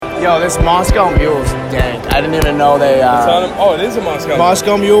Yo, this Moscow Mule's dank. I didn't even know they. Oh, it is a Moscow.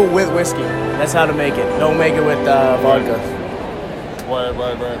 Moscow Mule with whiskey. That's how to make it. Don't make it with vodka. Right.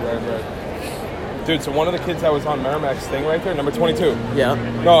 Dude, so one of the kids that was on Merrimack's thing right there, number 22. Yeah.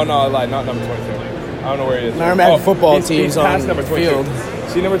 No, I lied. Not number 22. I don't know where he is. Merrimack football team's on past number 22. field.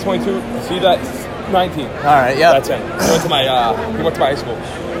 See number 22? See that? 19. All right, yeah. That's him. He went to my high school.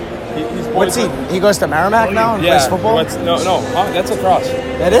 What's he? He goes to Merrimack now and plays football? No. That's lacrosse.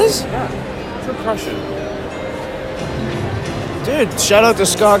 That is? Yeah. It's lacrosse. Dude, shout out to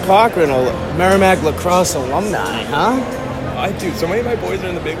Scott Cochran, a Merrimack lacrosse alumni, huh? Dude, so many of my boys are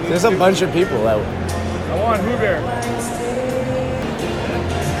in the big leagues. There's a bunch of people out. I want Hoover.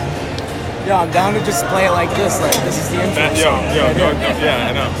 Yo, I'm down to just play it like this. Like, this is the intro song. Yeah,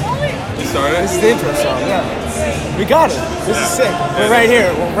 I know. You started? This is the intro song, yeah. We got it. This is sick. We're right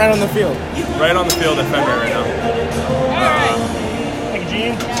here. We're right on the field. Right on the field at Fenway right now.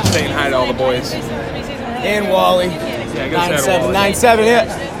 Just saying hi to all the boys. And Wally. Yeah, I guess 9-7, yeah.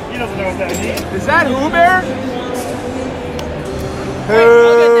 He doesn't know what that means. Is that Hoover?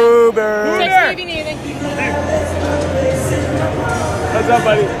 Hoover. What's up,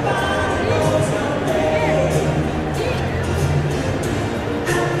 buddy?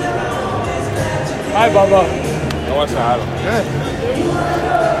 Hi, Bubba. I want to say hi to him. Good.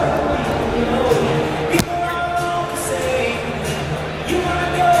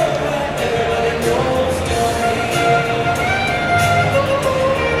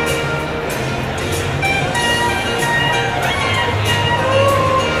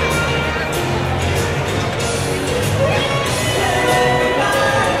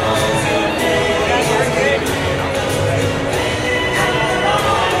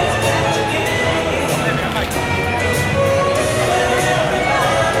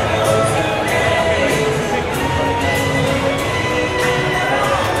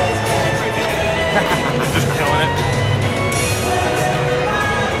 Just killing it.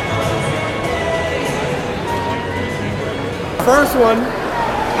 First one.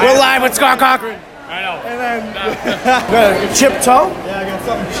 We're live with Scott Cochran. I know. And then chip toe? Yeah, I got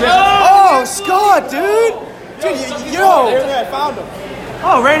something chipped. Oh, Scott, dude. Dude, yo. I found him.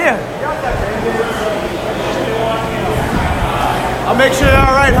 Oh, right here. I'll make sure you're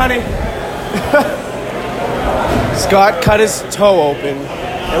all right, honey. Scott cut his toe open.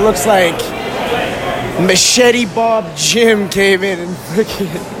 It looks like Machete Bob Jim came in and freaking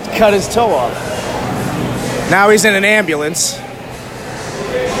cut his toe off. Now he's in an ambulance.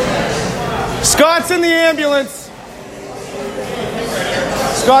 Scott's in the ambulance.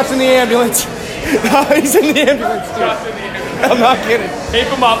 Scott's in the ambulance. No, he's in the ambulance, dude. I'm not kidding. Tape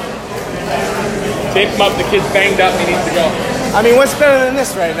him up. Tape him up. The kid's banged up. He needs to go. I mean, what's better than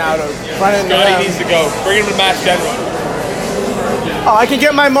this right now to run in Scotty around? needs to go. Bring him to Mass General. Oh, I can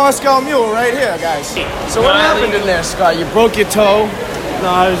get my Moscow Mule right here, guys. So what happened in there, Scott? You broke your toe? No,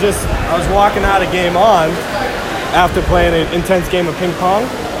 I was walking out of game on after playing an intense game of ping pong,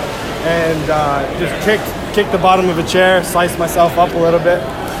 and just kicked the bottom of a chair, sliced myself up a little bit.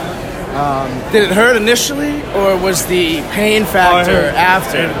 Did it hurt initially, or was the pain factor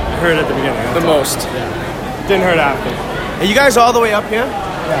after It hurt at the beginning. the most? Yeah. Didn't hurt after. Are you guys all the way up here?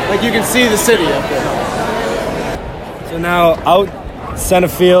 Yeah. Like you can see the city up there. So now out center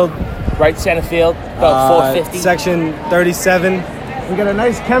field, Right center field, about 450. section 37. We got a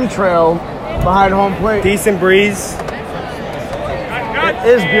nice chemtrail behind home plate. Decent breeze. It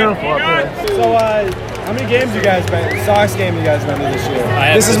is beautiful up here. So how many games you guys been? Sox game you guys been to this year?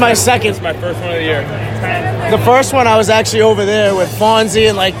 This is my second. This is my first one of the year. The first one I was actually over there with Fonzie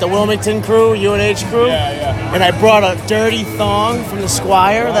and like the Wilmington crew, UNH crew. Yeah. And I brought a dirty thong from the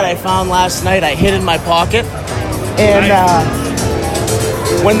Squire that I found last night. I hid in my pocket. And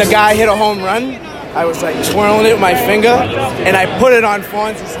when the guy hit a home run, I was like twirling it with my finger, and I put it on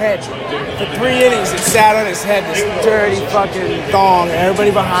Fonzie's head. For 3 innings, it sat on his head, this dirty fucking thong. And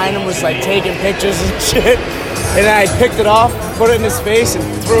everybody behind him was like taking pictures and shit. And then I picked it off, put it in his face, and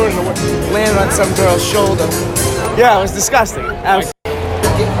threw it in landed on some girl's shoulder. Yeah, it was disgusting.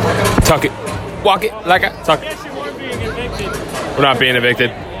 Tuck it. Walk it like a tuck it. We're not being evicted.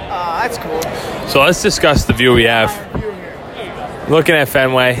 That's cool. So let's discuss the view we have. Looking at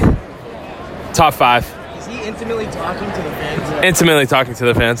Fenway. Top 5. Is he intimately talking to the fans? Intimately talking to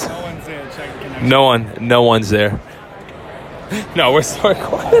the fans. No one's there. No, we're so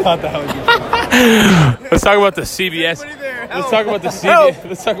quiet. Let's talk about the CBS. Let's talk about the CBS.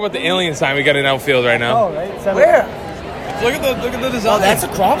 Let's talk about the alien sign we got in outfield right now. Oh, right. Where? Look at the design. Oh, that's a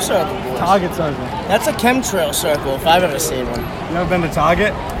crop circle. Target circle. That's a chemtrail circle if I've ever seen one. You ever been to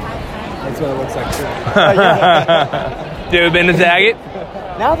Target? That's what it looks like too. You ever been to Target?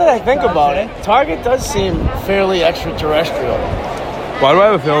 Now that I think about it, Target does seem fairly extraterrestrial. Why do I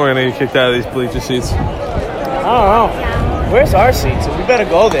have a feeling we're gonna get kicked out of these bleacher seats? I don't know. Where's our seats? We better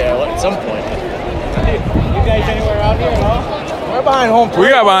go there at some point. You guys anywhere out here, no? We're behind home plate. We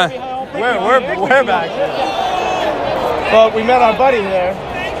got mine. We're back here. But we met our buddy here.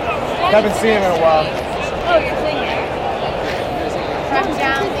 Haven't seen him in a while. From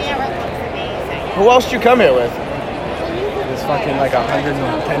down there, it looks amazing. Who else did you come here with? There's fucking like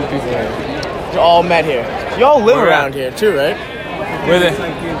 110 people here. You all met here. You all live Where around at? here too, right? Where they? It's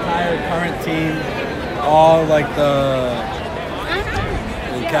like the entire current team, all like the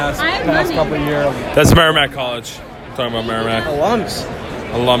past couple of years. That's Merrimack College. I'm talking about Merrimack Alums.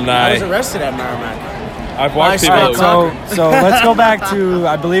 I alumni. was arrested at Merrimack. I've watched All people. right, So let's go back to,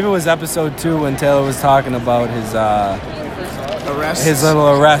 I believe it was episode 2 when Taylor was talking about Arrests. his little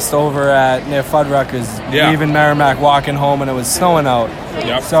arrest over at near Fuddruckers, Yeah. leaving Merrimack, walking home, and it was snowing out.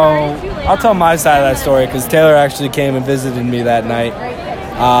 Yep. So I'll tell my side of that story because Taylor actually came and visited me that night.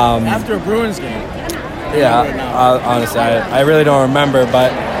 After a Bruins game. Yeah, honestly, I really don't remember,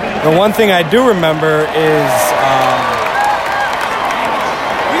 but the one thing I do remember is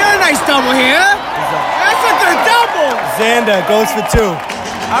We got a nice double here. That's a good double. Xander goes for 2.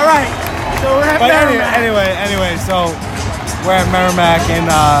 All right. So we're at But Merrimack. anyway, so we're at Merrimack and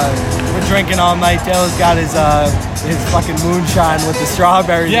we're drinking all night. Taylor's got his fucking moonshine with the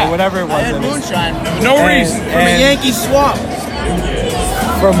strawberries Yeah. or whatever it I was. had in it. moonshine No And- reason. from a and Yankee swamp.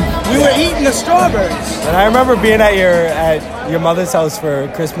 From We were eating the strawberries. and I remember being at your mother's house for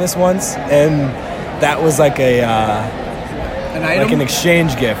Christmas once, and that was like a An like item. an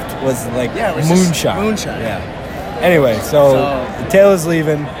exchange gift. Was like Yeah, it was just moonshine. moonshine. Yeah. Anyway, so Taylor's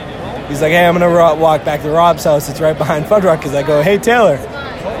leaving. He's like, hey, I'm gonna walk back to Rob's house. It's right behind Fuddruckers. I go, hey Taylor.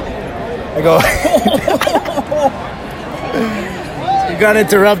 I go You got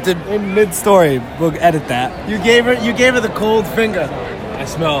interrupted. in mid-story. We'll edit that. You gave her the cold finger. I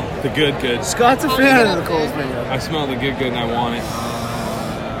smell the good. Scott's a fan of the cold finger. I smell the good, and I want it.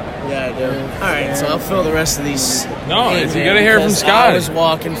 Yeah, I do. All right, so I'll fill the rest of these. No, in you here gotta hear from because Scott. I was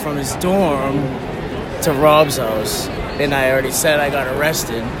walking from his dorm to Rob's house, and I already said I got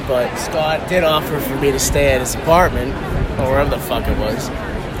arrested, but Scott did offer for me to stay at his apartment, or wherever the fuck it was.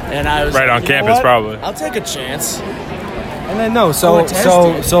 And I was Right like, on you know campus, what? probably. I'll take a chance. And then no, Oh, so it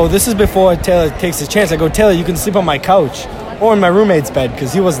tested. so this is before Taylor takes his chance. I go, Taylor, you can sleep on my couch or in my roommate's bed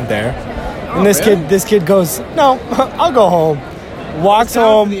because he wasn't there. And this kid goes, no, I'll go home. Walks Down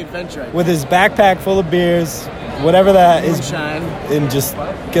home for the adventure. with his backpack full of beers, whatever that is, Moonshine. and just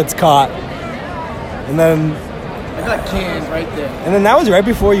gets caught. And then I got canned right there. that was right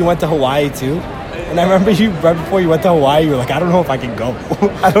before you went to Hawaii too. And I remember you right before you went to Hawaii, you were like, I don't know if I can go.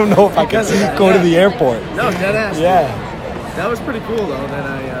 I don't know if I can Because of that, go to yeah. the airport. No, dead ass. Yeah. That was pretty cool though.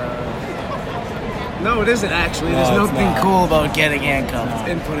 That No, it isn't actually. There's No, it's nothing not. cool about getting handcuffed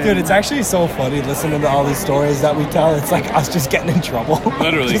and put in. Dude, it's actually so funny listening to all these stories that we tell. It's like us just getting in trouble.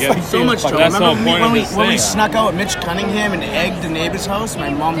 Literally Just getting so being much fucking- trouble. That's the whole Remember point of when this we thing. snuck out with Mitch Cunningham and egged the neighbor's house? My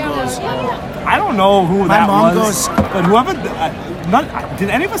mom goes, I don't know who My that mom was, goes- but whoever. Did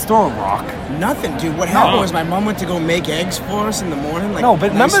any of us throw a rock? nothing, dude. What happened was my mom went to go make eggs for us in the morning. Like, No,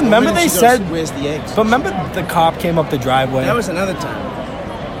 but nice remember woman, they and she said- goes, "Where's the eggs?" But remember the cop came up the driveway. That was another time.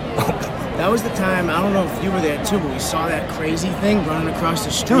 That was the time. I don't know if you were there too, but we saw that crazy thing running across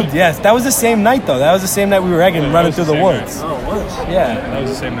the street. Dude, yes, that was the same night though. That was the same night we were egging and running was through the the same woods. Oh, it was. Yeah. That was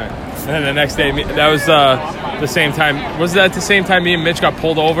the same night. And then the next day, that was the same time. Was that the same time me and Mitch got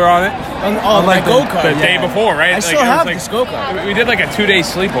pulled over on it? On my like go The kart. day before, right? I Like, still it was have like- this go kart. We did like a 2-day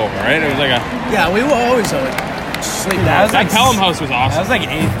sleepover, right? It was like a. Yeah, we were always sleeping. That was That like Pelham house was That awesome. was like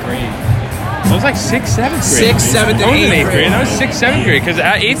 8th grade. That was like 6th, 7th grade. 6th, 7th, That wasn't and 8th 8th grade. grade. That was 6th, 7th grade. Because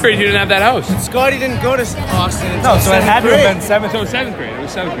at 8th grade, you didn't have that house. Scotty didn't go to Austin until No, so it had to have been 7th. So 7th grade. It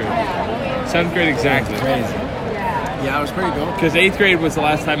was 7th grade. 7th grade exactly. Crazy. Yeah, it was pretty dope. Because 8th grade was the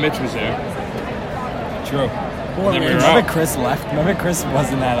last time Mitch was there. True. And then we were Remember out. Chris left? Remember Chris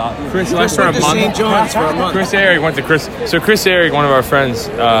wasn't that awesome? Chris left Chris for a went to month. St. John's for a month. Chris Eric went to Chris. So Chris Eric, one of our friends,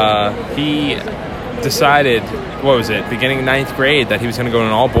 he decided, what was it, beginning 9th grade, that he was going to go to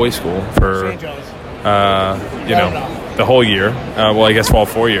an all-boys school for, the whole year. Well, I guess all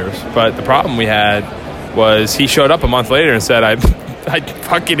 4 years. But the problem we had was he showed up a month later and said, I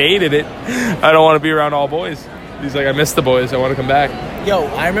fucking hated it. I don't want to be around all boys. He's like, I miss the boys. I want to come back. Yo,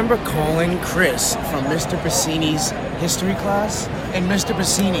 I remember calling Chris from Mr. Bassini's history class, and Mr.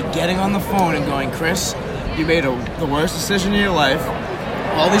 Bassini getting on the phone and going, Chris, you made the worst decision of your life.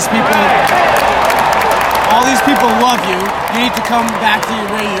 All these people all these people love you. You need to come back to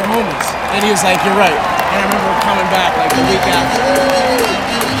where your home is. And he was like, you're right. And I remember coming back like a week after.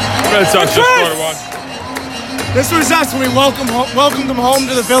 Red Sox just scored one. This was us when we welcomed them home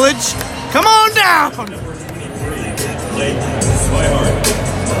to the village. Come on down!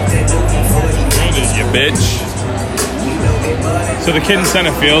 You bitch. So the kid in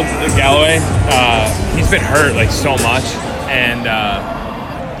center field, Galloway, he's been hurt like so much, and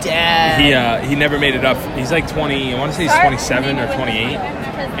he never made it up. He's like 20. I want to say he's 27 or 28,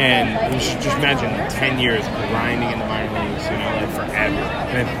 and you should just imagine 10 years grinding in the minor leagues, you know, like forever.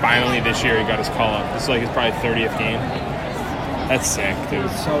 And then finally this year he got his call up. This is like his probably 30th game. That's sick, dude.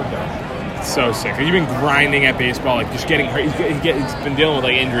 It's so dope. So sick. You've been grinding at baseball, like just getting hurt. He's been dealing with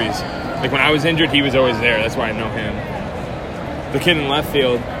like injuries. Like when I was injured, he was always there. That's why I know him. The kid in left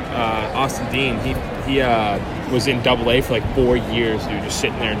field, Austin Dean, he was in AA for like 4 years, dude, just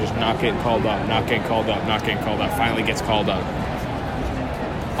sitting there and just not getting called up. Finally gets called up.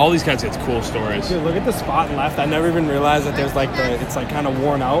 All these guys get cool stories. Dude, look at the spot in left. I never even realized that there's like it's like kind of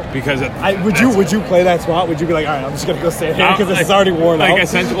worn out. Because would you play that spot? Would you be like, all right, I'm just gonna go stay here because it's already worn out? Like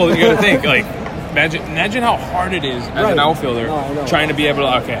essentially, well, you gotta think like. Imagine how hard it is as an outfielder trying to be able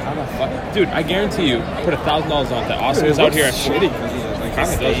to. Okay, how the fuck, dude? I guarantee you, I put $1,000 on that. Austin was out here at shitty. Like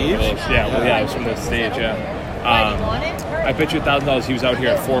stage. Yeah, it was from the stage. Yeah. I bet you $1,000 he was out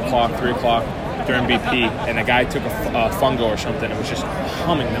here at 4 o'clock, 3 o'clock during BP, and a guy took a fungo or something and was just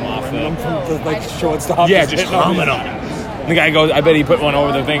humming them off the like shortstop. Yeah, just humming them. And the guy goes, I bet he put one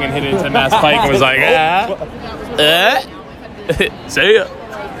over the thing and hit it into Mass Pike and was like, see ya.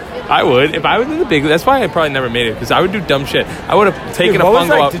 I would if I was in the big. That's why I probably never made it because I would do dumb shit. I would have taken a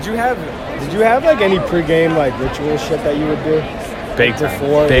fungo up. Did you have like any pregame like ritual shit that you would do? Big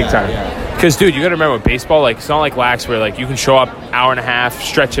time. Big time. Because dude, you got to remember with baseball, like it's not like lax where like you can show up hour and a half,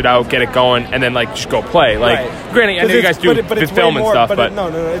 stretch it out, get it going, and then like just go play. Like granted, I know you guys do film and stuff, but no.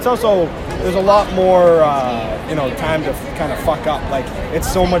 It's also there's a lot more time to kind of fuck up. Like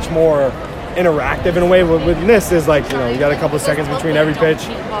it's so much more interactive in a way. With this is like you got a couple of seconds between every pitch.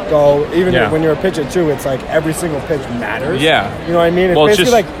 Go even when you're a pitcher too. It's like every single pitch matters. Yeah, you know what I mean. It's well,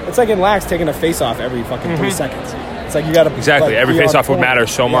 basically it's like in lax taking a face off every fucking 3 seconds. It's like you got to exactly every face off would matter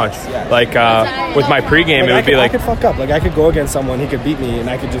so much. Yes. Like with my pregame, it would be like I could fuck up. Like I could go against someone, he could beat me, and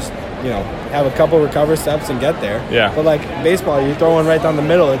I could just have a couple recover steps and get there. Yeah. But like baseball, you throw one right down the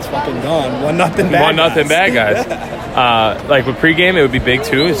middle, it's fucking gone. 1-0 bad. 1-0 bad guys. Like with pregame, it would be big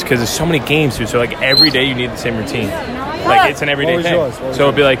too, is because there's so many games too. So like every day you need the same routine. Like it's an everyday thing. So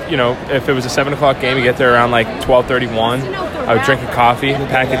it'd be like if it was a 7 o'clock game, you get there around like 12:31. I would drink a coffee,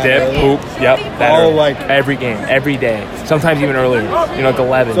 pack a dip, poop. Yep. Like every game, every day. Sometimes even earlier. Like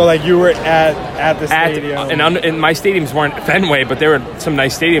 11. So like you were at the stadium. And my stadiums weren't Fenway, but there were some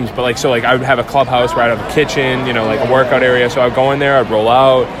nice stadiums. But like I would have a clubhouse where I'd have a kitchen, like a workout area. So I would go in there, I'd roll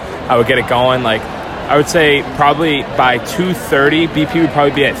out, I would get it going. Like I would say probably by 2:30, BP would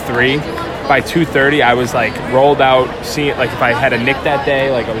probably be at 3. By 2:30, I was like rolled out, seeing like if I had a nick that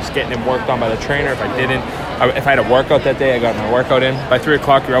day, like I was getting it worked on by the trainer. If I didn't, if I had a workout that day, I got my workout in. By 3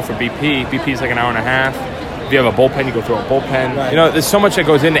 o'clock, you're out for BP. BP's like an hour and a half. If you have a bullpen, you go through a bullpen. Right. There's so much that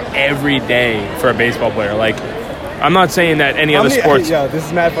goes into every day for a baseball player. Like, I'm not saying that any other sports. Yeah, this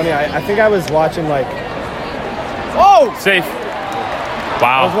is mad funny. I think I was watching like. Safe.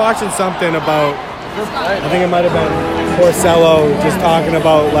 Wow. I was watching something about. I think it might have been Porcello just talking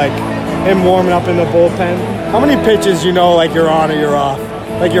about like him warming up in the bullpen. How many pitches like you're on or you're off?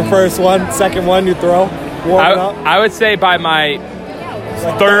 Like your first one, second one you throw, warming up? I would say by my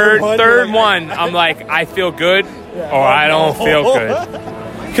third one, I'm like, I feel good or I don't feel good.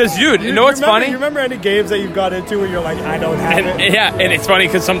 Because, dude, you know what's funny? You remember any games that you got into where you're like, I don't have it? Yeah, and it's funny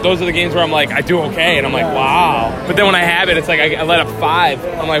because those are the games where I'm like, I do okay, and I'm like, wow. But then when I have it, it's like I let up 5.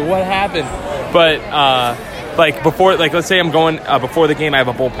 I'm like, what happened? But like before, like let's say I'm going before the game, I have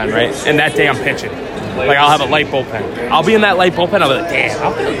a bullpen, right? And that day I'm pitching. Like I'll have a light bullpen. I'll be in that light bullpen. I'll be like, damn,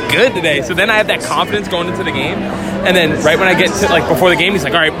 I feel good today. So then I have that confidence going into the game. And then right when I get to like before the game, he's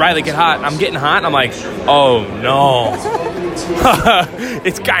like, all right, Riley, get hot. I'm getting hot. And I'm like, oh no.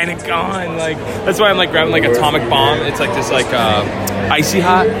 It's kind of gone. Like that's why I'm like grabbing like atomic bomb. It's like this like icy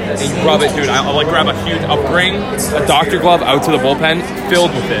hot, and you rub it, dude. I'll like grab I'll bring a doctor glove out to the bullpen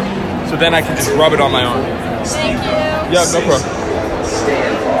filled with it, so then I can just rub it on my arm. Thank you. Yeah, no problem.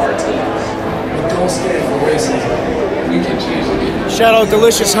 Shout out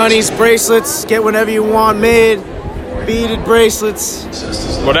Delicious Honeys bracelets. Get whatever you want made. Beaded bracelets.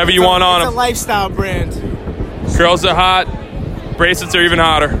 Whatever you want on them. them. It's a lifestyle brand. Girls are hot. Bracelets are even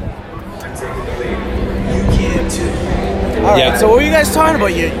hotter. Yeah. So what were you guys talking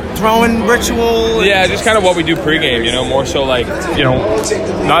about? You throwing ritual? and- Yeah, just kind of what we do pregame, more so like,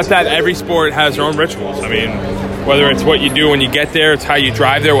 not that every sport has their own rituals. I mean, whether it's what you do when you get there, it's how you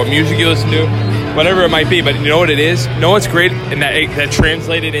drive there, what music you listen to, whatever it might be. But you know what it is? You know what's great and that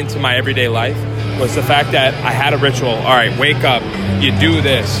translated into my everyday life was the fact that I had a ritual. All right, wake up, you do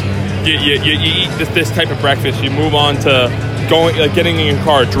this, you eat this type of breakfast, you move on to getting in your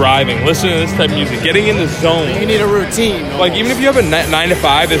car, driving, listening to this type of music, getting in the zone. You need a routine. Like, even if you have a 9 to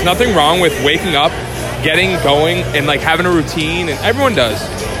 5, there's nothing wrong with waking up, getting going, and like having a routine, and everyone does.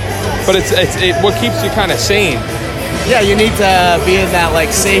 But it's what keeps you kind of sane. Yeah, you need to be in that like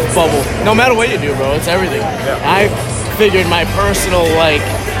safe bubble. No matter what you do, bro, it's everything. Yeah. I figured my personal like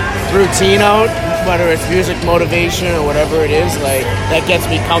routine out, whether it's music, motivation, or whatever it is, like that gets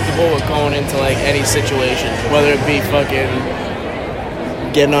me comfortable with going into like any situation, whether it be fucking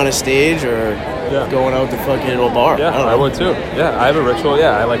getting on a stage or going out to fucking a bar. Yeah, I don't know. I would too. Yeah, I have a ritual.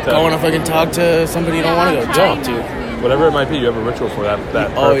 Yeah, I like to. Going to fucking talk to somebody you don't want to go talk to. Whatever it might be, you have a ritual for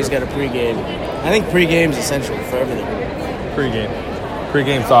that. Always got a pregame. I think pregame is essential for everything.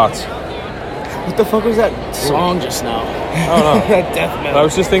 Pregame thoughts. What the fuck was that song just now? I don't know. That death metal. I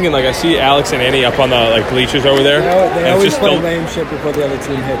was just thinking, like, I see Alex and Annie up on the like bleachers over there. They and always just play don't- lame shit before the other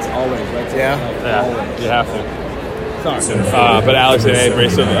team hits. Always. That's Yeah. Yeah, Always. you have to. Sorry. But Alex and Annie,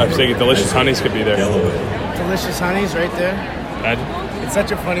 I'm thinking Delicious Honeys could be there. Delicious Honeys right there. Imagine. It's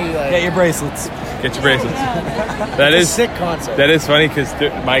such a funny like. Get your bracelets. Get your bracelets. That It's is a sick concept. That is funny because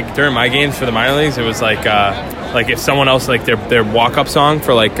during my games for the minor leagues, it was like if someone else like their walk up song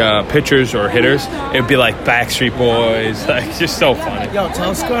for like pitchers or hitters, it would be like Backstreet Boys, like just so funny. Yo,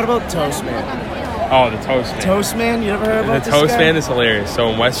 tell Scott about Toast Man. Oh, the Toast Man. Toast Man, you ever heard about The this Toast guy? Man is hilarious. So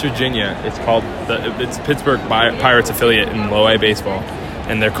in West Virginia, it's called it's Pittsburgh Pirates affiliate in low A baseball,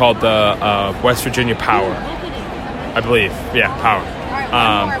 and they're called the West Virginia Power, I believe. Yeah, Power.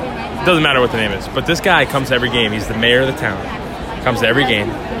 Doesn't matter what the name is, but this guy comes to every game. He's the mayor of the town. Comes to every game,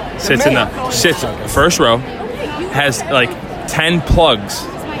 sits first row, has like 10 plugs,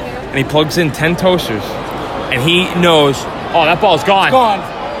 and he plugs in 10 toasters, and he knows. Oh, that ball's gone.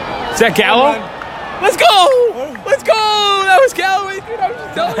 Is that Gallo? Let's go! Let's go! That was Galloway, dude. I was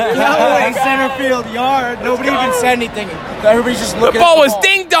just telling you. Callaway, center field, yard. Nobody even said anything. Everybody's just The looking ball at was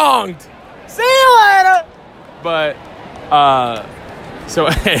ding-donged. See you later. But, so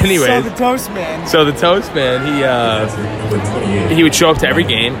anyway. So the Toast Man. So the Toast Man, he would show up to every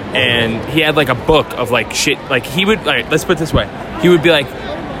game, and he had like a book of like shit. Like he would, like, let's put it this way, he would be like,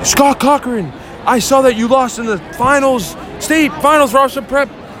 Scott Cochran, I saw that you lost in the finals, state finals for Austin Prep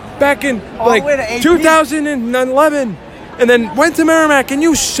back in like the way to AP? 2011. And then went to Merrimack, and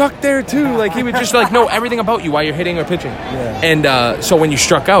you sucked there too. Like he would just like know everything about you while you're hitting or pitching. Yeah. And so when you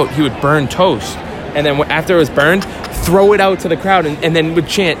struck out, he would burn toast, and then after it was burned, throw it out to the crowd, and then would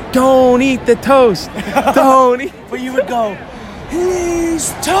chant, "Don't eat the toast, don't eat." But you would go,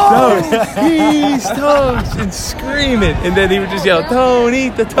 he's toast. He's toast, and scream it, and then he would just yell, "Don't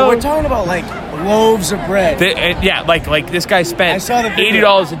eat the But we're toast." talking about like loaves of bread. Yeah, like this guy I spent saw the video.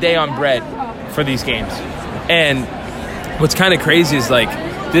 $80 a day on bread for these games, and what's kind of crazy is like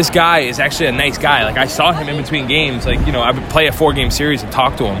this guy is actually a nice guy. Like I saw him in between games. Like I would play a 4-game series and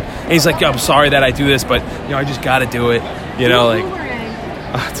talk to him, and he's like, "Yo, I'm sorry that I do this, but I just got to do it." Like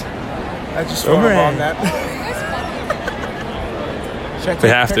I just throw him on that. Should I take We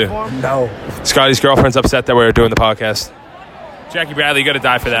a have pic to. for him? No. Scotty's girlfriend's upset that we're doing the podcast. Jackie Bradley, you got to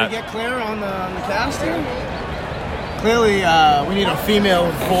die for Did we that. get Claire on the casting? Clearly, we need a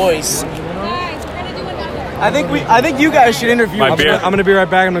female voice. I think you guys should interview My her. beer. I'm gonna be right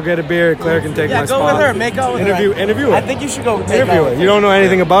back. I'm gonna get a beer. Claire can take Yeah, my go spot. with her. Make out with her. Interview her. I think you should go make Interview out her. with You don't know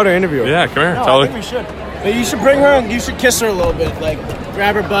anything about her. Interview her. Yeah, come here. No, Tell I her. think we should. But you should bring her and you should kiss her a little bit. Like,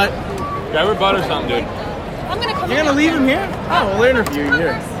 grab her butt. Grab her butt or something, dude. I'm gonna come. You're gonna leave him here? Oh, we'll interview you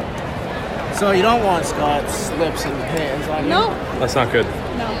here. So you don't want Scott's lips and hands on you? No, That's not good.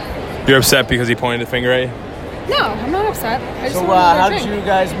 no, You're upset because he pointed a finger at you? no. I'm not upset. I just So want how to did drink. you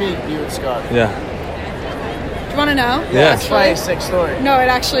guys meet, you and Scott? Yeah. Do you want to know? Yeah. It's probably a sick story. No, it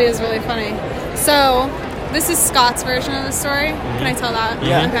actually is really funny. So, this is Scott's version of the story. Can I tell that?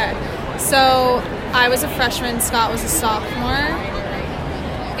 Yeah. Okay. So, I was a freshman, Scott was a sophomore.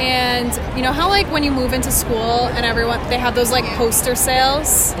 And you know how like when you move into school and everyone, they have those like poster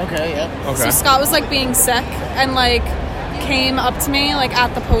sales? Okay, yeah. Okay. So Scott was like being sick and like came up to me like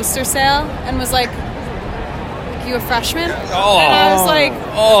at the poster sale and was like, "You a freshman?" Oh. And I was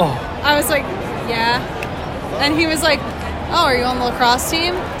like, Oh. yeah. And he was like, "Oh, are you on the lacrosse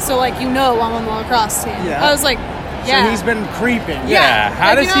team?" So like I'm on the lacrosse team. Yeah. I was like, "Yeah." So he's been creeping. Yeah. How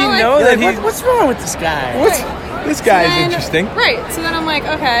Like, does he you know, like- know You're that like, he? what's wrong with this guy? Right. This guy's then- interesting. Right. So then I'm like,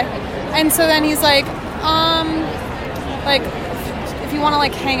 okay. And so then he's like, like, if you want to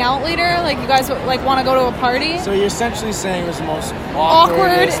like hang out later, like you guys like want to go to a party. So you're essentially saying it was the most Awkward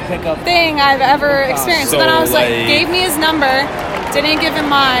awkwardest pickup. thing I've ever experienced. So then I was like, like- gave me his number, didn't give him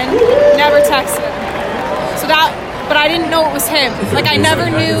mine, never texted him. So that, but I didn't know it was him. Like I never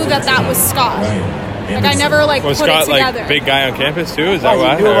knew that was Scott. Like I never like Was put Scott it together. like big guy on campus too? Is that Oh,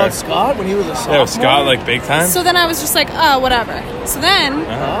 why? you knew Or- about Scott when he was a sophomore? Yeah, was Scott like big time? So then I was just like, oh, whatever. So then,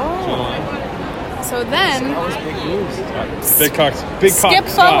 Big cock. Big cock. skip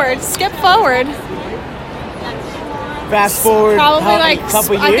Scott. forward. Fast forward. Probably how, like, a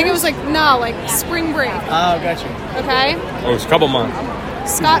couple years. I think it was like, no, like spring break. Oh, gotcha. Okay. Oh, it was a couple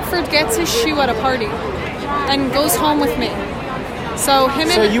months. Scott forgets his shoe at a party and goes home with me. So him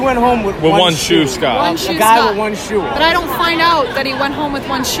So and you went home with one shoe, Scott. one A shoe guy Scott. with one shoe. But I don't find out that he went home with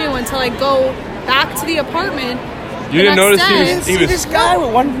one shoe until I go back to the apartment. You didn't notice he See this was guy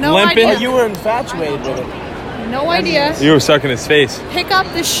with one. No limping? idea. Oh, you were infatuated with him. No idea. you were sucking his face. Pick up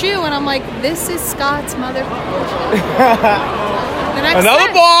the shoe and I'm like, this is Scott's mother. The next Another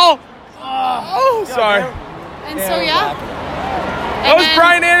day. ball. Oh, sorry. And so yeah. That was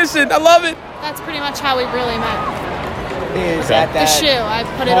Brian Anderson. I love it. That's pretty much how we really met. Is Okay. at The that shoe. I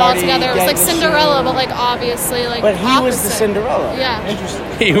put it all party, together. It was like getting the Cinderella, shoe. but like obviously like But he was the opposite. Cinderella. Yeah. Interesting.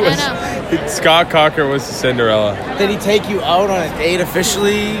 He was. know. Scott Cocker was the Cinderella. Did he take you out on a date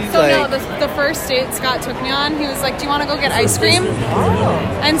officially? So no, the first date Scott took me on, he was like, do you want to go get ice cream?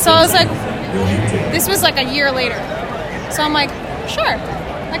 And so I was like, this was like a year later. So I'm like, sure.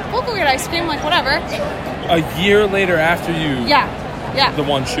 Like, we'll go get ice cream, like whatever. A year later after you, Yeah. Yeah. the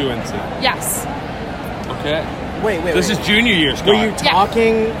one shoe incident. Yes. Okay. wait. This is junior year, Scott. Were you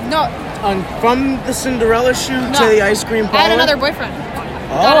talking No. from the Cinderella shoe No. to the ice cream I parlor? had another boyfriend.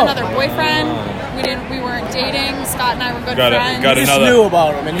 Oh. Got another boyfriend. We weren't dating. Scott and I were good Got it. friends. Got You just another- knew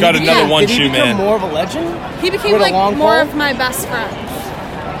about him. And got he, another yeah. one Did he shoe become man. more of a legend? He became With a like long more pole? of my best friend.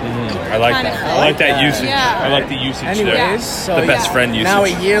 I like kind that. of I like that thing. usage. Yeah. I like the usage Anyways, there. so The best yeah. friend usage. Now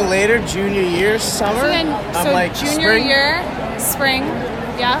a year later, junior year, summer. So then, I'm like, junior spring? year, spring,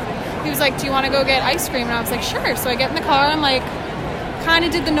 yeah. He was like, do you want to go get ice cream? And I was like, sure. So I get in the car. I'm like, kind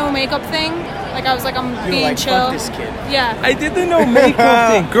of did the no makeup thing. Like I was like, I'm You were being like, chill. fuck this kid. Yeah. I did the no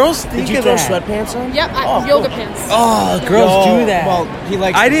makeup thing. Girls think Did you of throw that. sweatpants on? Yep. Oh, Yoga cool. pants. Oh, girls Yo, do that. Well, he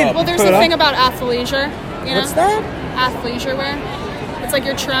likes. I the didn't- bub. Well, there's Put the it thing up. about athleisure. You know? What's that? Athleisure wear. It's like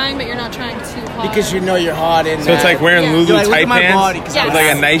you're trying, but you're not trying too hard. Because you know you're hot in. So it's like wearing Yeah. Lulu You're like, look tight at my pants body, 'cause I'm with like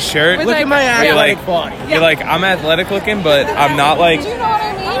a fat. nice shirt. With Look like- at my yeah. You're like, athletic body. you're like, I'm athletic looking, but I'm not like Do you know what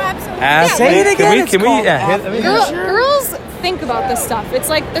I mean? ass. Say it again, it's Can we? called Yeah. hit- Girls think about this stuff. It's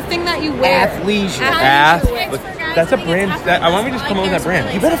like the thing that you wear. Athleisure. Ath. wear. That's a brand. Why don't we just come up with that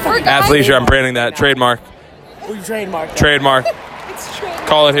brand? You better fucking. Athleisure. I'm branding that. Trademark. We trademark. that. Trademark. It's trademark.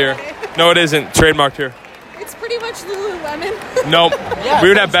 Call it here. No, it isn't. Trademarked here. It's pretty much Lululemon. Nope. We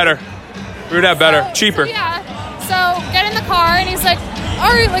would have better. We would have better. Cheaper. Yeah. So get in the car and he's like,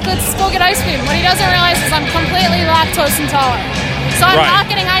 all right, like let's go get ice cream. What he doesn't realize is I'm completely lactose intolerant. So I'm Right. not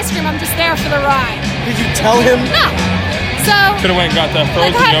getting ice cream. I'm just there for the ride. Did you tell him? No. So Could have went and got that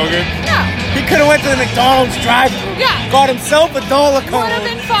frozen like, yogurt. No. He could have went to the McDonald's drive-thru. Yeah. Got himself a dollar cone. Would have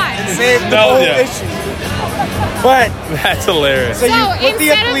been fine. Saved the No, whole yeah. issue. But That's hilarious. so you So put the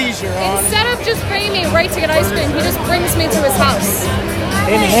athleisure on instead of just bringing me right to get ice cream, he just brings me to his house.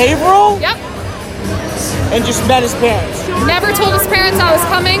 in Haverhill Yep. and just met his parents. Never told his parents I was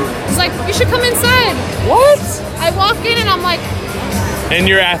coming. He's like, you should come inside. What? I walk in and I'm like, In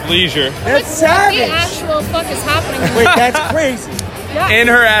your athleisure. That's what the savage. actual fuck is happening? Wait, that's crazy. Yeah. In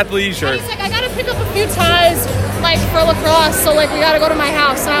her And athleisure. he's like, I gotta pick up a few ties, like for lacrosse, so like we gotta go to my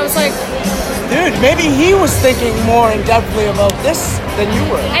house. And I was like, Dude, maybe he was thinking more in-depthly about this than you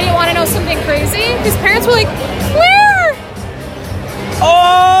were. and you wanna know something crazy? His parents were like, where?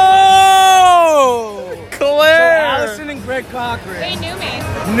 Oh! Claire. Allison and Greg They Cochran knew me.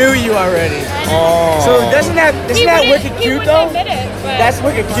 knew you already. Oh. So isn't that He wouldn't- wicked he cute wouldn't though? admit it, but That's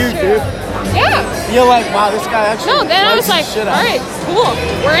wicked cute, true. dude. Yeah. You're like, wow, this guy actually. No, then I was like, likes the shit all out of right, me. cool.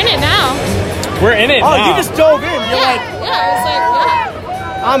 We're in it now. We're in it Oh, now. you just dove in. You're Yeah, like, yeah. I was like,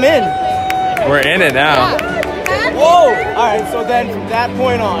 yeah. I'm in. We're in it now. Whoa! All right, so then from that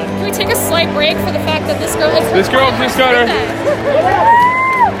point on, Can we take a slight break for the fact that this girl is This girl just got her.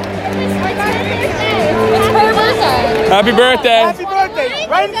 It's her birthday. Happy birthday. happy birthday!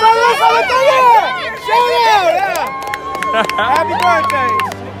 Right in front of us on the thing here. Shout out! Yeah. Happy birthday!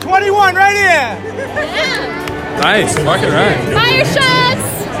 21 right here. Nice. Fucking right. Fire shots.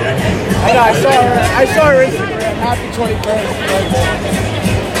 I know. I saw her Instagram. Happy 21st birthday.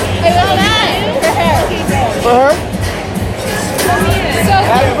 I love that. For her?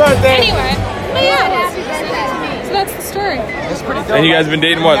 And you guys have been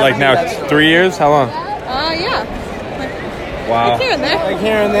dating what, like now 3 years? How long? Yeah. Wow. Like here and there. Like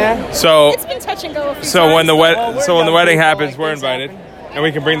here and there. So It's been touch and go a few so times. when the wedding Like happens, we're this invited, and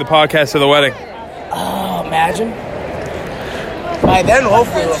we can bring the podcast to the wedding. Oh, imagine. By then,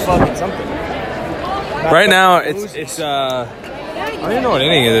 hopefully, we're fucking something. Right now, it's I don't even know what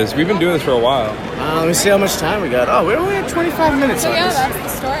inning it is. We've been doing this for a while. Let me see how much time we got. Oh, we're only at 25 minutes So on yeah, this. that's the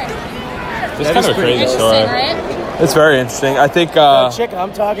story. It's That kind is of a pretty crazy Interesting, story. right? It's very interesting. I think The chick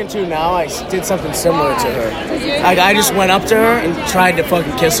I'm talking to now, I did something similar to her. Like, I just went up to her and tried to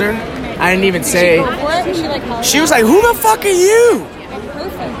fucking kiss her. I didn't even say. Go for it. She like She was like, "Who the fuck are you?"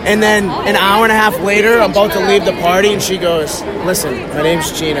 perfect. And then an hour and a half later, I'm about to leave the party, and she goes, "Listen, my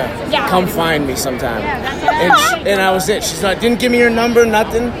name's Gina. Come find me sometime." And I was it. She's like, "Didn't give me your number,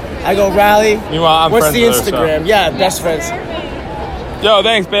 nothing." I go, "Rally." Meanwhile, I'm What's friends the with her, so- Instagram? Yeah, best friends. Yo,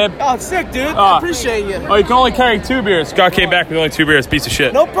 thanks, babe. Oh, it's sick, dude. Oh. I appreciate you. Oh, you can only carry 2 beers. Scott came back with only 2 beers. Piece of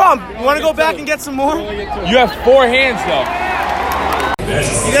shit. No problem. You want to go back and get some more? You have 4 hands though.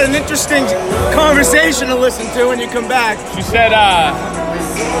 You got an interesting conversation to listen to when you come back. She said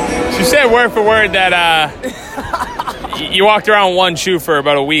word for word that you walked around with one shoe for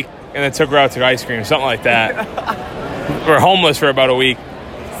about a week and then took her out to ice cream, something like that. We're homeless for about a week.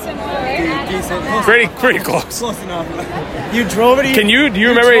 Pretty close. Close enough. You drove it. Do you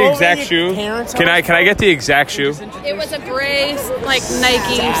remember the drove exact to shoe? your parents' Can I get the exact shoe? It was a gray, like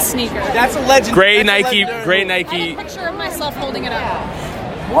Nike sneaker. That's a legend. Gray that's a Nike, legendary gray move. I have Nike. a picture of myself holding it up.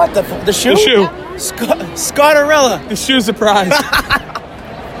 What the shoe? The shoe. Scottarella. The shoe surprise.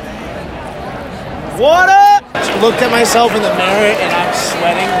 What up? Looked at myself in the mirror and I'm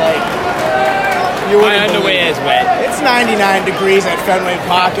sweating like you My wouldn't underwear believe. is wet. It's 99 degrees at Fenway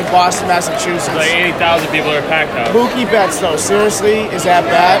Park in Boston, Massachusetts. Like 80,000 people are packed out. Mookie Betts, though, seriously, is that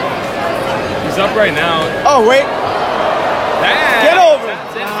bad? He's up right now. Oh wait, get over it.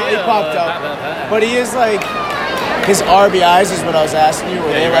 Nah, He popped up, but he is like his RBIs is what I was asking you.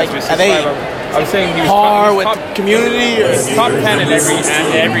 Were they like are they I was saying he was par with top, community or? top 10 in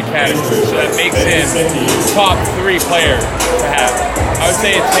every category, so that makes him top 3 player to have. I would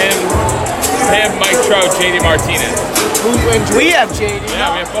say it's him, Mike Trout, JD Martinez. We have JD.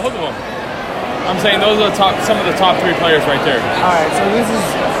 Yeah, we have both of them. I'm saying those are some of the top 3 players right there. All right, so this is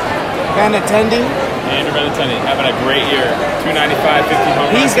Benintendi. Andrew Benintendi having a great year. 295, 50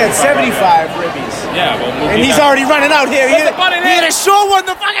 home runs. He's got 75 75 ribbies. Yeah, well, And he's already running out here. Put the button in. He hit a short one.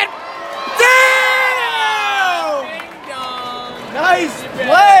 The fucking damn! Nice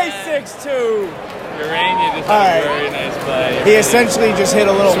play, 6-2. Urania just All had right. a very nice play. He essentially just hit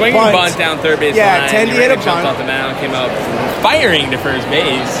a little Swinging bunt down third base Yeah, line. Tendi hit a Urania jumped bunt. off the mound, came out firing to first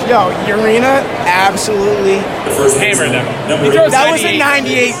base. Yo, Urena absolutely. Hammered them. He throws That was a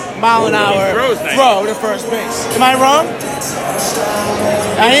 98. 98 mile an hour He throws 98. throw to first base. Am I wrong?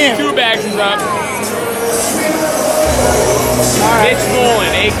 I am. 2 bags is up. Mitch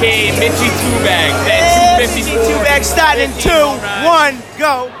Nolan, a.k.a. Mitchy 2 bags. At 254. 2 back starting in 2, 15 home runs. 1,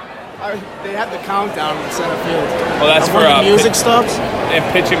 go. They have the countdown in center field. Well, that's for When the music pitch, stops. and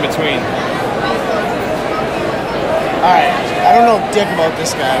pitch in between. All right, I don't know dick about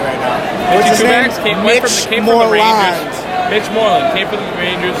this guy right now. What's Mitchy his 2 name? bags came Mitch from the Rangers. Moreland. Mitch Moreland came from the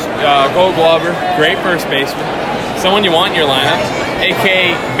Rangers. Gold Glover, great first baseman. Someone you want in your lineup.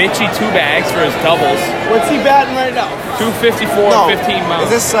 A.k.a. Mitchy 2 bags for his doubles. What's he batting right now? 254, No. 15 miles.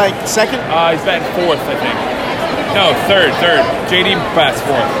 Is this like second? He's batting 4th, I think. No, third. JD bats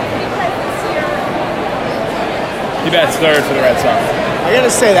 4th. He bats 3rd for the Red Sox. I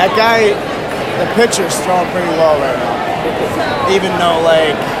gotta say, that guy, the pitcher's throwing pretty well right now. Even though,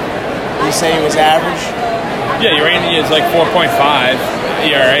 like, you say he was average. Yeah, Urania is like 4.5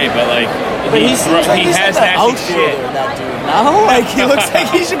 ERA, but like But he seems like he's has like the nasty shit. outfielder, that dude. No? Like, he looks like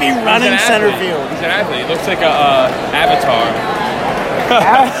he should be running He's an center athlete. field. He's an athlete. He looks like a avatar.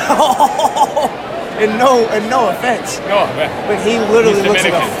 And no offense. No, man. But he literally He's looks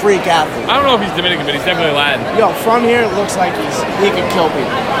like a Dominican. freak athlete. I don't know if he's Dominican, but he's definitely Latin. Yo, from here, it looks like he could kill people.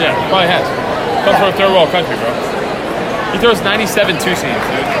 Yeah, probably has. Comes from a third world country, bro. He throws 97 two-seams,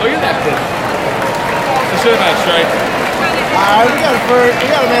 dude. Look at that pitch. He should have had a strike. We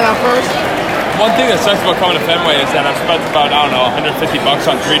got a man on first. One thing that sucks about coming to Fenway is that I've spent about, I don't know, $150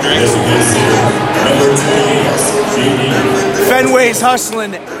 on 3 drinks. Fenway's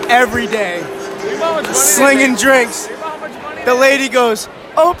hustling every day, slinging drinks. The lady goes,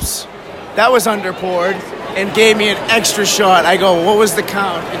 oops, that was underpoured, and gave me an extra shot. I go, what was the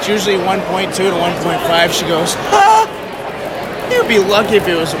count? It's usually 1.2 to 1.5. She goes, you'd be lucky if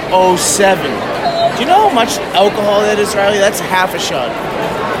it was 0.7. Do you know how much alcohol that is, Riley? That's half a shot.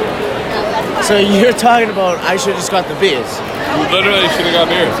 So you're talking about I should have just got the beers. You literally should have got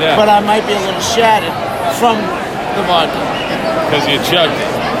beers, yeah. but I might be a little shattered from the vodka. Because you chugged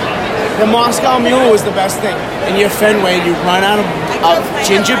it. The Moscow Mule was the best thing. In your Fenway, you run out of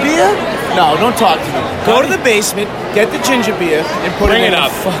ginger beer? No, don't talk to me. Go to the basement, get the ginger beer, and put Bring it in it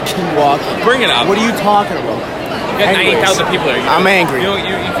up. a fucking walkie. Bring it up. What are you talking about? You got Anyways, 90,000 people there. I'm angry. You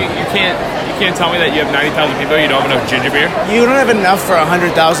can't tell me that you have 90,000 people. You don't have enough ginger beer. You don't have enough for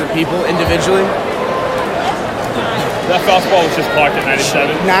 100,000 people individually. That fastball was just clocked at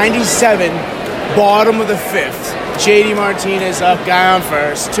 97. 97, bottom of the fifth. JD Martinez up, guy on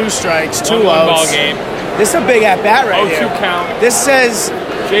first, 2 strikes, 2 1-1 ball outs. game. This is a big at bat right 0-2 here. count. This says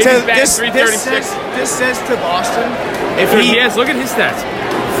JD's batting 336. This says to Boston, if he Yes, look at his stats.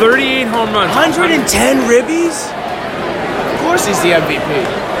 38 home runs. 110 ribbies. Of course, he's the MVP.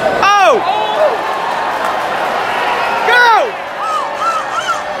 Oh! Go!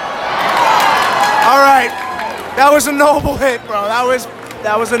 All right, that was a noble hit, bro.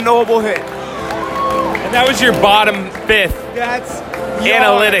 That was a noble hit. And that was your bottom fifth. That's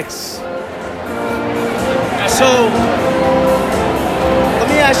Analytics. So, let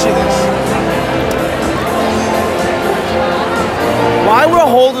me ask you this. Why we're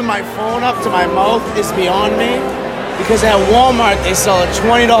holding my phone up to my mouth is beyond me. Because at Walmart, they sell a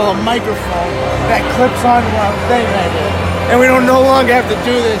 $20 microphone that clips onto our thing right here. And we don't no longer have to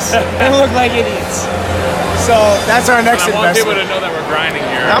do this and look like idiots. So, that's our next I want people investment. to know that we're grinding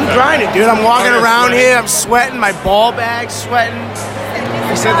here. I'm grinding, dude. I'm walking You're around sweating. here. I'm sweating. My ball bag's sweating.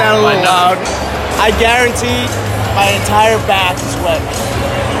 I said that a little loud. I guarantee my entire back is wet.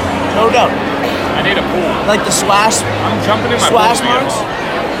 No doubt. I need a pool. Like the swash I'm jumping in my swash pool. marks.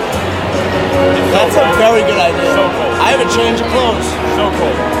 That's a very good idea. So cold. I have a change of clothes. So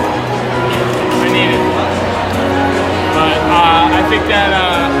cold. I need it. But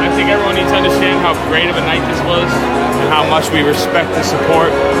I think everyone needs to understand how great of a night this was and how much we respect the support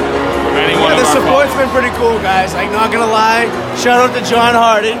from anyone. Yeah, the support's been pretty cool, guys. Like, not gonna lie. Shout out to John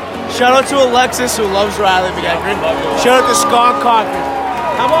Hardy. Shout out to Alexis, who loves Riley McEachran. Shout out to Scott Cochran.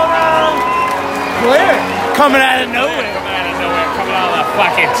 Come on around. Clear. Coming out of nowhere. Coming out of nowhere, coming out of the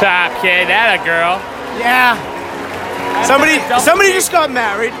fucking top, kid. That a girl. Yeah. Somebody just got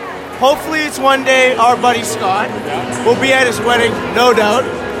married. Hopefully it's one day our buddy Scott. We'll be at his wedding, no doubt.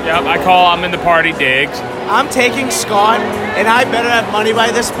 Yep, I'm in the party digs. I'm taking Scott, and I better have money by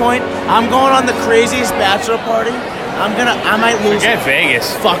this point. I'm going on the craziest bachelor party. I might lose. Forget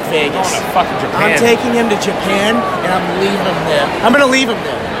Vegas. Fuck Vegas. Going to fucking Japan. I'm taking him to Japan, and I'm leaving him there. I'm gonna leave him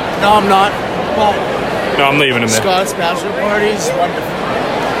there. No, I'm not. But No, I'm leaving him there. Scott's bachelor party is wonderful.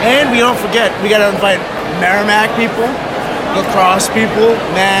 And we don't forget, we gotta invite Merrimack people, lacrosse people,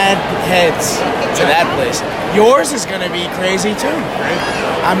 mad heads to that place. Yours is gonna be crazy too.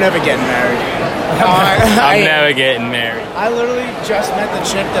 I'm never getting married. I'm never getting married. I literally just met the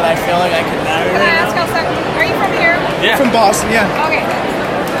chick that I feel like I could marry Can I right ask now. how second? Are you from here? Yeah. From Boston, yeah. Okay.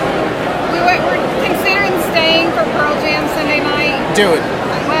 We're considering staying for Pearl Jam Sunday night. Do it.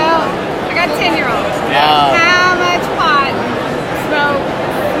 Well, I got 10-year-olds. Yeah. How much pot, smoke,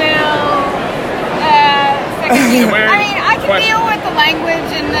 smell, second Where- I mean, I can question. deal with the language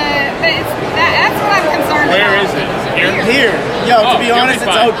and but that's what I'm concerned about. Where is it? Here? Here, yo, Oh, to be you'll be honest, it's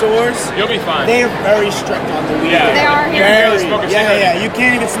fine. outdoors. You'll be fine. They're very strict on the weed. Yeah. They are here? barely smoke a cigarette. Yeah. You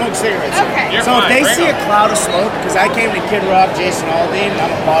can't even smoke cigarettes. Okay. You're So if fine, they bring see a them. cloud of smoke, because I came to Kid Rock, Jason Aldean, I'm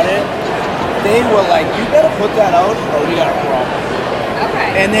a pothead, they were like, you better put that out or we got a problem.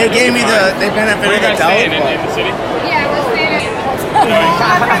 Okay. And they gave me the benefit Where of you the guys doubt. staying in but- the city? Yeah, we're staying at.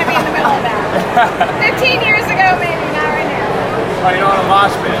 I'm trying to be in the middle of that. 15 years ago, maybe, not right now. Oh, you know what a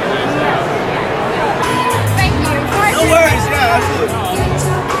mosh pit is now. Thank you. Sorry, No worries, yeah, absolutely.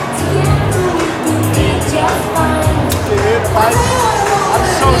 Dude, I'm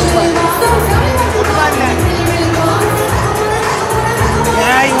so sweaty. Look at my neck.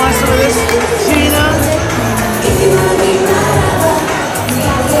 Yeah, you want some of this? Tina?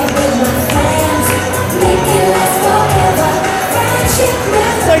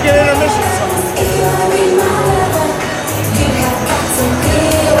 It's like an intermission song.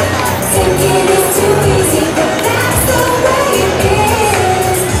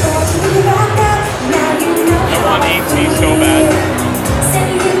 I want AT so bad.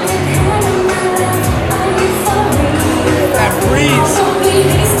 That breeze.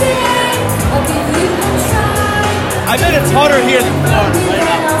 I bet it's hotter here than Florida right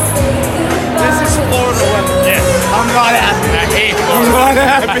now. This is Florida weather. Yes. I'm not happy. I hate I'm Florida. not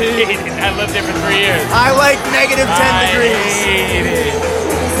I happy. hate it. I lived there for 3 years. I like negative 10 degrees. hate it.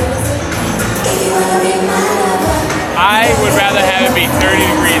 I would rather have it be 30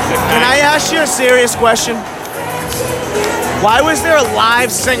 degrees than Can I 90. ask you a serious question? Why was there a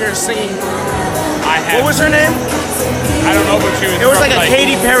live singer singing? What was her name? I don't know, but she was. It was like a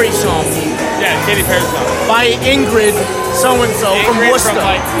Katy Perry song. Yeah, Katy Perry song. By Ingrid so-and-so from Worcester. From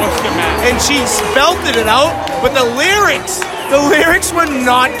like Worcester, Mass. And she belted it out, but the lyrics were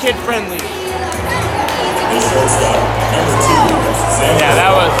not kid-friendly. Yeah,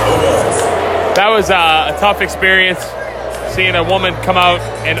 that was a tough experience. Seeing a woman come out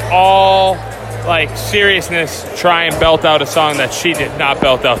in all like seriousness try and belt out a song that she did not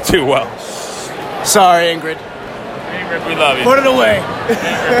belt out too well. Sorry, Ingrid. Ingrid, we love you. Put it away.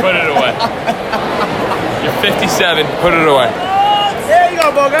 Ingrid, put it away. You're 57. Put it away. There you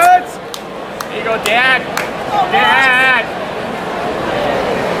go, Bogarts. There you go, Dad. Dad.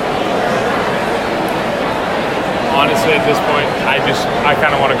 Honestly, at this point, I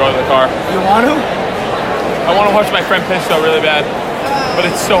kind of want to go to the car. You want to? I want to watch my friend pitch though really bad, but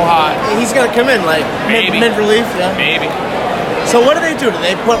it's so hot. He's gonna come in like mid-relief, yeah. Maybe. So what do? Do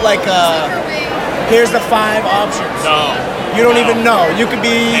they put like here's the 5 options? No. You don't even know. You could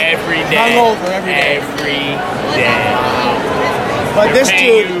be every day. hungover every day. Every day. But this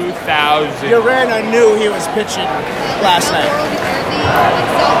dude, you $1,000. Urena knew he was pitching last night.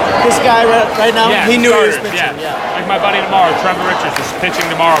 This guy right now, yeah, he knew he was starters, pitching. Yeah. Like my buddy tomorrow, Trevor Richards, is pitching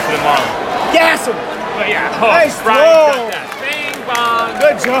tomorrow for the Marlins. Gas him! But yeah, nice Ryan's got that. Bing bong.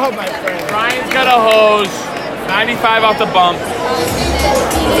 Good job, my friend. Ryan's got a hose. 95 off the bump.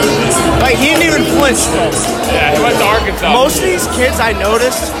 Like, he didn't even flinch, though. Yeah, he went to Arkansas. Most of these kids I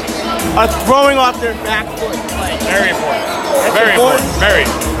noticed are throwing off their back foot. Like, very important. That's very important. Very.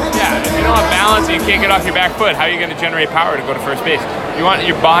 Yeah, if you don't have balance and you can't get off your back foot, how are you going to generate power to go to first base? You want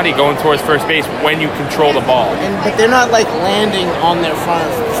your body going towards first base when you control the ball. But they're not like landing on their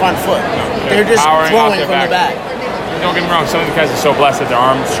front foot. They're just throwing from the back. Don't get me wrong, some of the guys are so blessed that their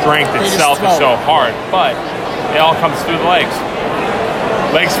arm strength itself is so hard, but it all comes through the legs.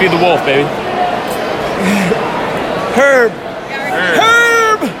 Legs feed the wolf, baby. Herb.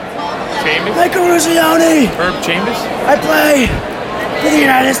 Chambers? Like a Ruzioni. Herb Chambers? I play for the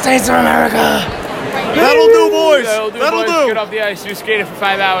United States of America. That'll do, boys. That'll do. Get off the ice. You skated for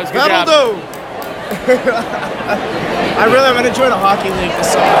 5 hours. Good That'll job. do. I'm going to join a hockey league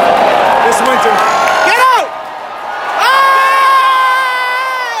this winter. Get out!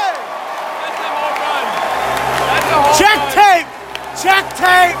 Check tape! Check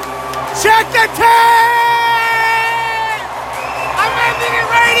tape! Check the tape! I'm ending it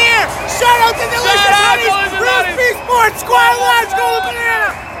right here! Shout out to Delicious Honey's Roast Beef Sports Squad!